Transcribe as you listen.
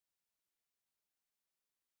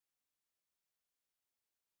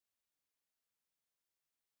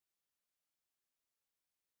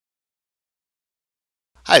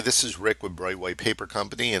Hi, this is Rick with Bright White Paper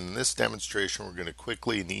Company, and in this demonstration we're going to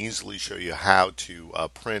quickly and easily show you how to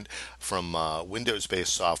print from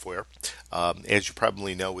Windows-based software. As you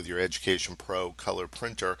probably know, with your Education Pro color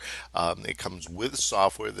printer, it comes with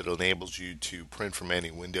software that enables you to print from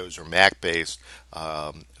any Windows or Mac-based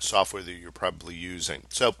software that you're probably using.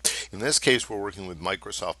 So in this case we're working with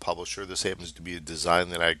Microsoft Publisher. This happens to be a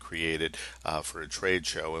design that I created for a trade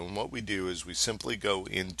show, and what we do is we simply go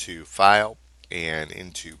into File and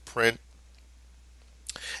into print,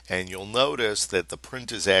 and you'll notice that the print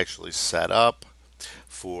is actually set up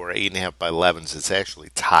for 8.5 by 11s. It's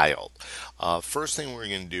actually tiled. First thing we're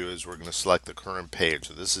going to do is we're going to select the current page.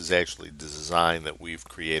 So this is actually the design that we've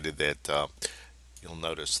created that you'll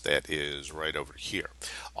notice that is right over here.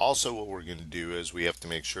 Also, what we're going to do is we have to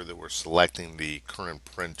make sure that we're selecting the current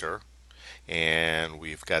printer, and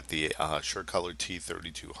we've got the SureColor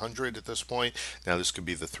T3200 at this point. Now this could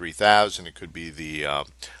be the 3000, it could be the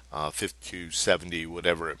 5270,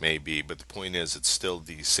 whatever it may be, but the point is it's still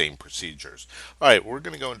the same procedures. Alright, we're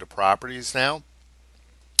going to go into properties now.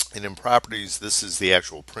 And in properties, this is the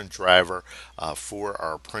actual print driver for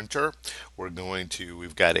our printer. We've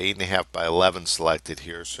got 8.5 by 11 selected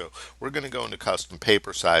here, so we're going to go into custom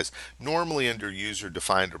paper size. Normally under user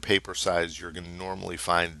defined or paper size, you're going to normally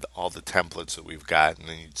find all the templates that we've got, and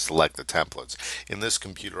then you select the templates. In this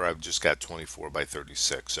computer, I've just got 24 by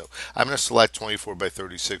 36. So I'm going to select 24 by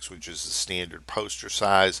 36, which is the standard poster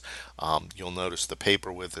size. You'll notice the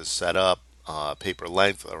paper width is set up. Paper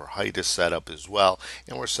length or height is set up as well,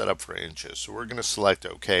 and we're set up for inches. So we're going to select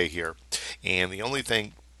OK here, and the only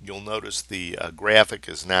thing you'll notice, the graphic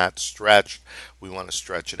is not stretched. We want to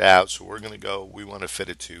stretch it out, so we want to fit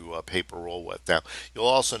it to paper roll width. Now you'll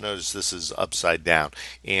also notice this is upside down,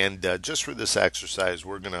 and just for this exercise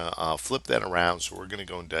we're going to flip that around. So we're going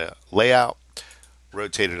to go into layout,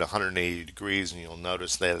 rotate it 180 degrees, and you'll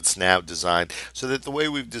notice that it's now designed so that the way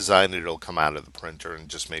we've designed it, it'll come out of the printer and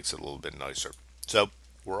just makes it a little bit nicer. So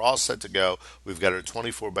we're all set to go. We've got our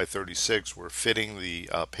 24 by 36. We're fitting the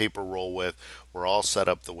paper roll width. We're all set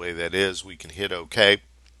up the way that is. We can hit OK.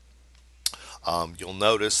 You'll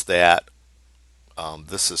notice that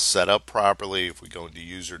this is set up properly. If we go into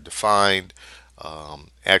user defined,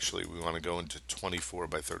 actually we want to go into 24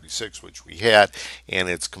 by 36, which we had, and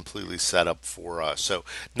it's completely set up for us. So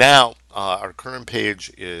now our current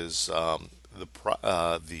page is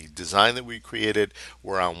the design that we created.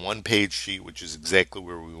 We're on one page sheet, which is exactly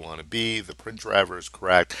where we want to be. The print driver is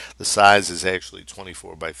correct. The size is actually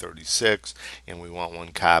 24 by 36, and we want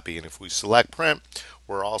one copy. And if we select print,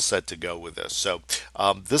 we're all set to go with this. So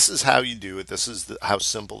this is how you do it. This is how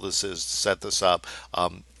simple this is to set this up.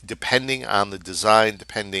 Depending on the design,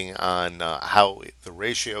 depending on how the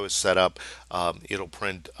ratio is set up, it'll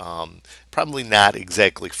print probably not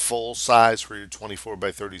exactly full size for your 24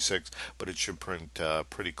 by 36, but it should print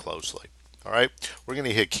pretty closely. All right, we're going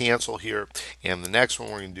to hit cancel here, and the next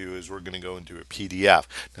one we're going to do is we're going to go into a PDF.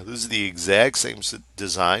 Now this is the exact same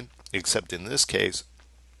design, except in this case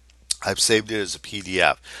I've saved it as a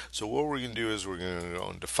PDF. So what we're going to do is we're going to go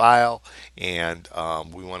into File, and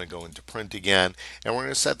we want to go into Print again, and we're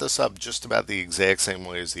going to set this up just about the exact same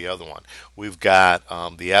way as the other one. We've got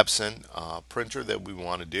the Epson printer that we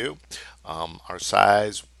want to do. Our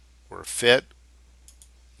size, we're fit.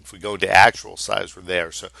 If we go into actual size, we're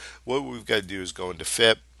there. So what we've got to do is go into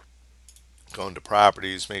Fit, go into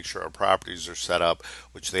Properties, make sure our properties are set up,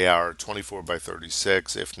 which they are 24 by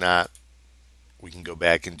 36. If not, we can go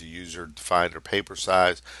back into user defined or paper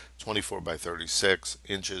size, 24 by 36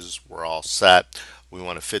 inches. We're all set. We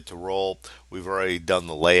want to fit to roll. We've already done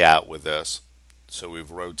the layout with this, so we've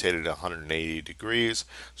rotated 180 degrees,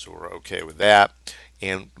 so we're okay with that.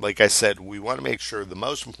 And like I said, we want to make sure, the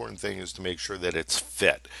most important thing is to make sure that it's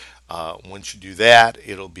fit. Once you do that,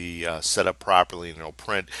 it'll be set up properly, and it'll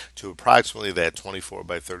print to approximately that 24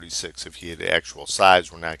 by 36. If you hit actual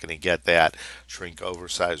size, we're not going to get that. Shrink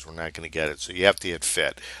oversize, we're not going to get it. So you have to hit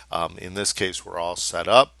fit. In this case, we're all set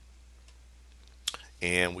up,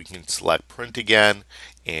 and we can select print again,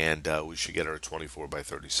 and we should get our 24 by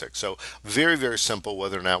 36. So very, very simple,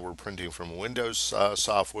 whether or not we're printing from Windows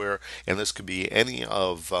software, and this could be any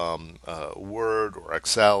of Word or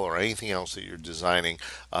Excel or anything else that you're designing,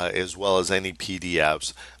 as well as any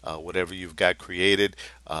PDFs, whatever you've got created.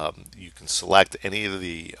 You can select any of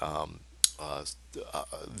the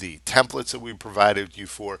templates that we provided you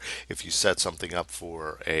for. If you set something up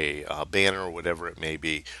for a banner or whatever it may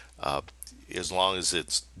be, as long as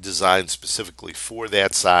it's designed specifically for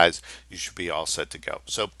that size, you should be all set to go.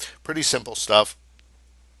 So pretty simple stuff,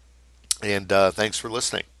 and thanks for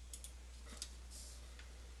listening.